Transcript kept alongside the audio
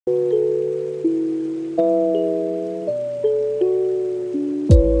Hey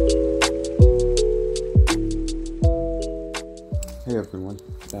everyone,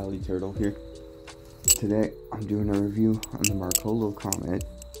 Valley Turtle here. Today I'm doing a review on the Marcolo Comet.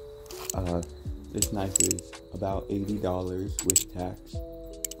 This knife is about $80 with tax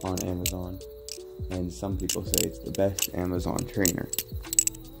on Amazon, and some people say it's the best Amazon trainer.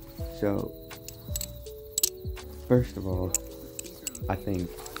 So, first of all, I think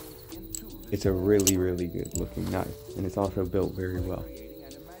it's a really good looking knife, and it's also built very well.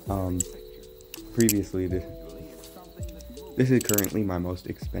 Previously, this is currently my most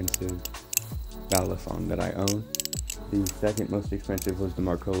expensive balisong that I own. The second most expensive was the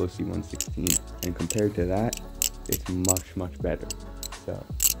Marcolo C116, and compared to that, it's much better. So,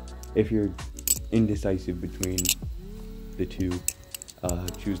 if you're indecisive between the two,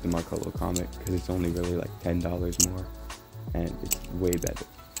 choose the Marcolo Comet, because it's only really like $10 more, and it's way better.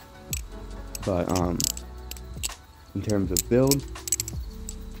 But in terms of build,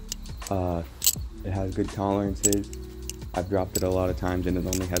 it has good tolerances. I've dropped it a lot of times and it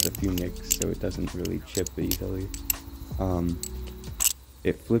only has a few nicks, so it doesn't really chip easily.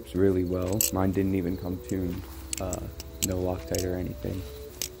 It flips really well. Mine didn't even come tuned, no Loctite or anything,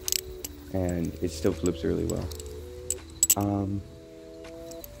 and it still flips really well.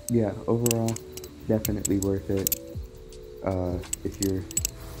 Yeah, overall, definitely worth it. If you're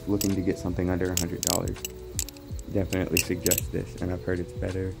looking to get something under $100, definitely suggest this, and I've heard it's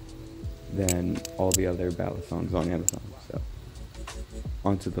better than all the other balisongs on Amazon. So,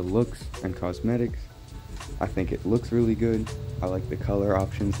 onto the looks and cosmetics. I think it looks really good. I like the color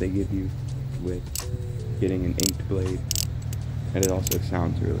options they give you with getting an inked blade, and it also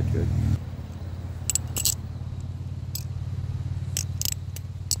sounds really good.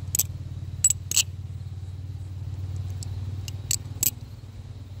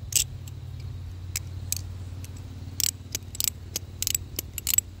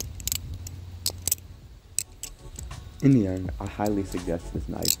 In the end, I highly suggest this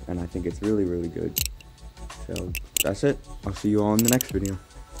knife, and I think it's really good. So, that's it. I'll see you all in the next video.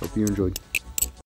 Hope you enjoyed.